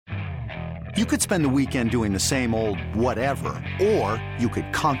You could spend the weekend doing the same old whatever, or you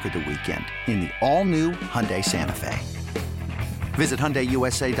could conquer the weekend in the all-new Hyundai Santa Fe. Visit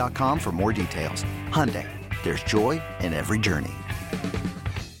HyundaiUSA.com for more details. Hyundai, there's joy in every journey.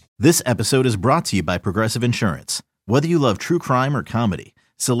 This episode is brought to you by Progressive Insurance. Whether you love true crime or comedy,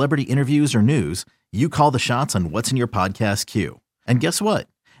 celebrity interviews or news, you call the shots on what's in your podcast queue. And guess what?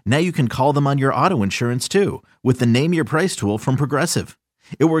 Now you can call them on your auto insurance too with the Name Your Price tool from Progressive.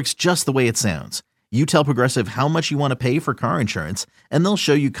 It works just the way it sounds. You tell Progressive how much you want to pay for car insurance, and they'll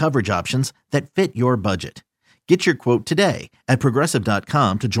show you coverage options that fit your budget. Get your quote today at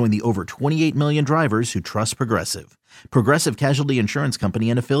Progressive.com to join the over 28 million drivers who trust Progressive. Progressive Casualty Insurance Company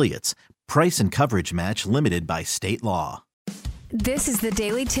and Affiliates. Price and coverage match limited by state law. This is the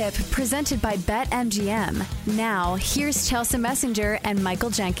Daily Tip presented by BetMGM. Now, here's Chelsea Messenger and Michael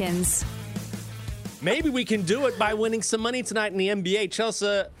Jenkins. Maybe we can do it by winning some money tonight in the NBA.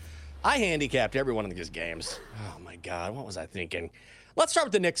 Chelsea, I handicapped every one of these games. Oh, my God. What was I thinking? Let's start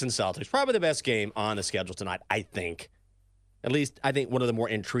with the Knicks and Celtics. Probably the best game on the schedule tonight, I think. At least, I think one of the more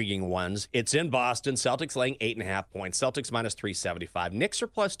intriguing ones. It's in Boston. Celtics laying 8.5 points. Celtics minus 375. Knicks are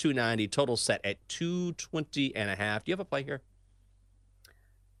plus 290. Total set at 220.5. Do you have a play here?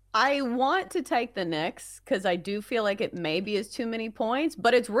 I want to take the Knicks because I do feel like it maybe is too many points,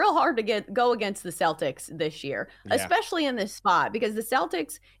 but it's real hard to go against the Celtics this year, especially in this spot, because the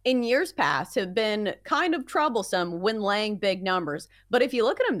Celtics in years past have been kind of troublesome when laying big numbers. But if you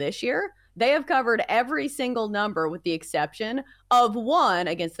look at them this year, they have covered every single number with the exception of one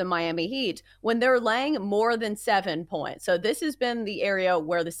against the Miami Heat when they're laying more than 7 points. So this has been the area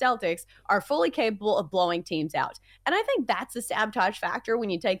where the Celtics are fully capable of blowing teams out. And I think that's the sabotage factor when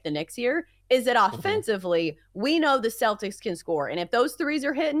you take the Knicks here, is that offensively, we know the Celtics can score. And if those threes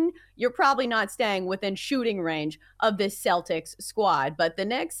are hitting, you're probably not staying within shooting range of this Celtics squad. But the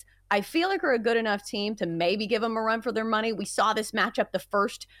Knicks, I feel like are a good enough team to maybe give them a run for their money. We saw this matchup the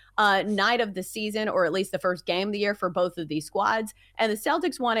first night of the season, or at least the first game of the year for both of these squads. And the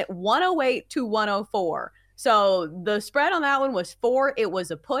Celtics won it 108-104. So the spread on that one was 4. It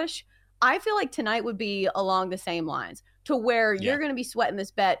was a push. I feel like tonight would be along the same lines to where you're going to be sweating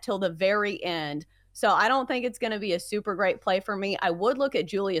this bet till the very end. So I don't think it's going to be a super great play for me. I would look at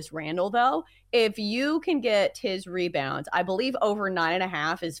Julius Randle, though. If you can get his rebounds, I believe over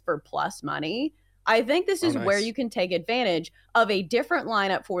 9.5 is for plus money. I think this is where you can take advantage of a different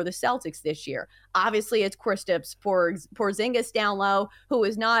lineup for the Celtics this year. Obviously, it's Kristaps Porzingis down low, who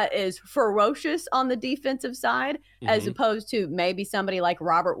is not as ferocious on the defensive side as opposed to maybe somebody like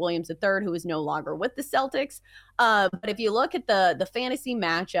Robert Williams III, who is no longer with the Celtics. But if you look at the fantasy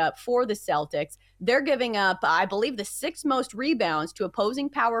matchup for the Celtics, they're giving up, I believe, the 6th most rebounds to opposing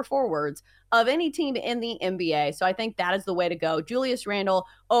power forwards of any team in the NBA. So I think that is the way to go. Julius Randle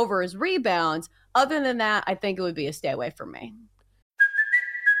over his rebounds. Other than that, I think it would be a stay away from me.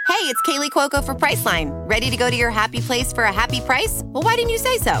 Hey, it's Kaylee Cuoco for Priceline. Ready to go to your happy place for a happy price? Well, why didn't you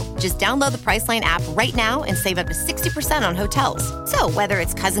say so? Just download the Priceline app right now and save up to 60% on hotels. So whether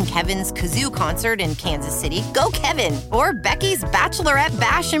it's Cousin Kevin's Kazoo Concert in Kansas City, go Kevin, or Becky's Bachelorette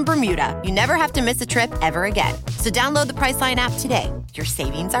Bash in Bermuda, you never have to miss a trip ever again. So download the Priceline app today. Your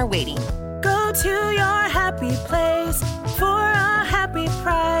savings are waiting. Go to your happy place for a happy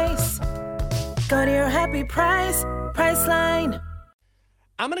price. Go to your happy price, Priceline.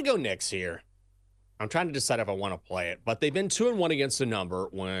 I'm going to go Knicks here. I'm trying to decide if I want to play it, but they've been 2-1 against the number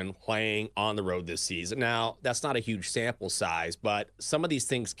when playing on the road this season. Now, that's not a huge sample size, but some of these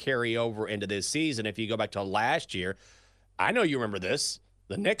things carry over into this season. If you go back to last year, I know you remember this.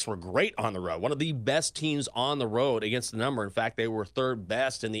 The Knicks were great on the road, one of the best teams on the road against the number. In fact, they were 3rd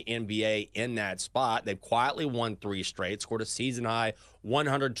best in the NBA in that spot. They've quietly won 3 straight, scored a season-high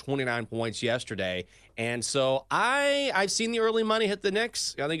 129 points yesterday. And so I've seen the early money hit the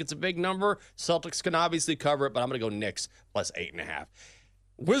Knicks. I think it's a big number. Celtics can obviously cover it, but I'm going to go Knicks plus 8.5.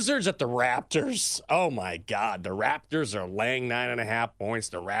 Wizards at the Raptors. Oh, my God. The Raptors are laying 9.5 points.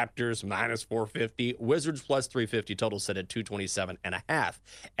 The Raptors minus 450. Wizards plus 350. Total set at 227.5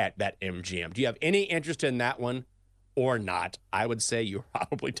 at BetMGM. Do you have any interest in that one or not? I would say you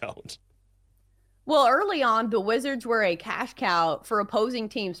probably don't. Well, early on, the Wizards were a cash cow for opposing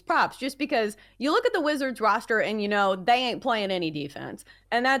teams' props just because you look at the Wizards roster and, they ain't playing any defense.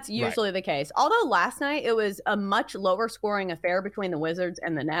 And that's usually the case. Although last night it was a much lower scoring affair between the Wizards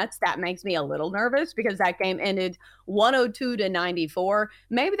and the Nets. That makes me a little nervous because that game ended 102-94.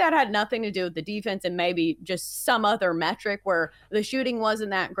 Maybe that had nothing to do with the defense and maybe just some other metric where the shooting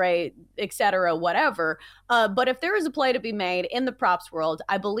wasn't that great, et cetera, whatever. But if there is a play to be made in the props world,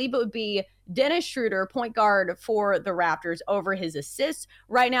 I believe it would be Dennis Schroeder, point guard for the Raptors, over his assists.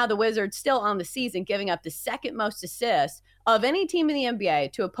 Right now, the Wizards still on the season, giving up the second most assists of any team in the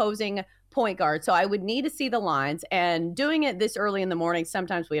NBA to opposing point guards. So I would need to see the lines, and doing it this early in the morning,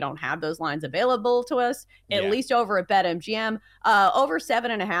 sometimes we don't have those lines available to us, at least over at BetMGM. Over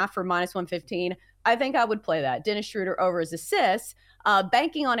 7.5 for -115. I think I would play that. Dennis Schroeder over his assists,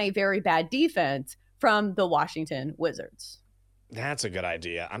 banking on a very bad defense from the Washington Wizards. That's a good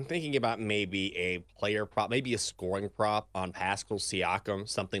idea. I'm thinking about maybe a player prop, maybe a scoring prop on Pascal Siakam,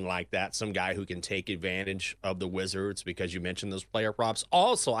 something like that. Some guy who can take advantage of the Wizards because you mentioned those player props.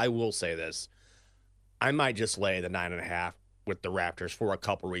 Also, I will say this. I might just lay the 9.5 with the Raptors for a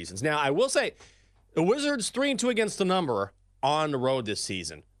couple reasons. Now, I will say the Wizards 3-2 against the number on the road this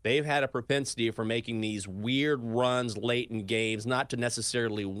season. They've had a propensity for making these weird runs late in games, not to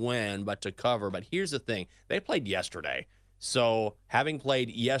necessarily win, but to cover. But here's the thing. They played yesterday. So having played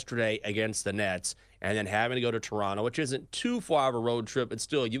yesterday against the Nets and then having to go to Toronto, which isn't too far of a road trip, but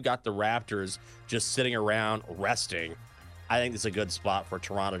still you've got the Raptors just sitting around resting. I think it's a good spot for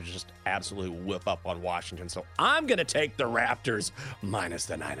Toronto to just absolutely whip up on Washington. So I'm going to take the Raptors minus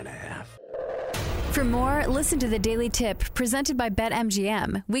the 9.5. For more, listen to the Daily Tip presented by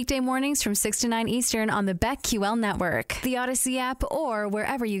BetMGM. Weekday mornings from 6 to 9 Eastern on the BetQL network, the Odyssey app, or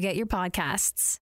wherever you get your podcasts.